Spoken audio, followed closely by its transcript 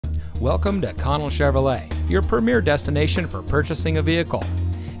Welcome to Connell Chevrolet, your premier destination for purchasing a vehicle.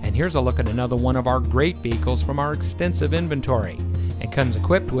 And here's a look at another one of our great vehicles from our extensive inventory. It comes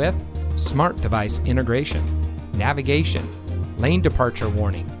equipped with smart device integration, navigation, lane departure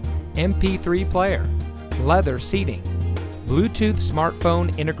warning, MP3 player, leather seating, Bluetooth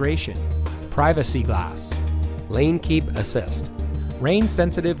smartphone integration, privacy glass, lane keep assist,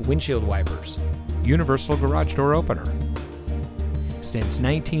 rain-sensitive windshield wipers, universal garage door opener. Since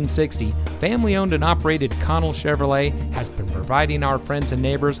 1960, family-owned and operated Connell Chevrolet has been providing our friends and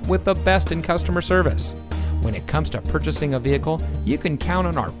neighbors with the best in customer service. When it comes to purchasing a vehicle, you can count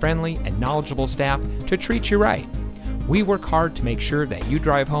on our friendly and knowledgeable staff to treat you right. We work hard to make sure that you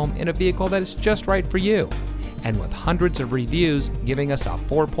drive home in a vehicle that is just right for you. And with hundreds of reviews giving us a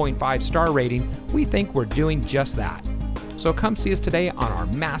 4.5 star rating, we think we're doing just that. So come see us today on our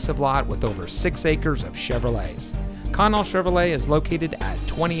massive lot with over 6 acres of Chevrolets. Connell Chevrolet is located at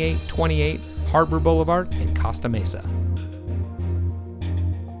 2828 Harbor Boulevard in Costa Mesa.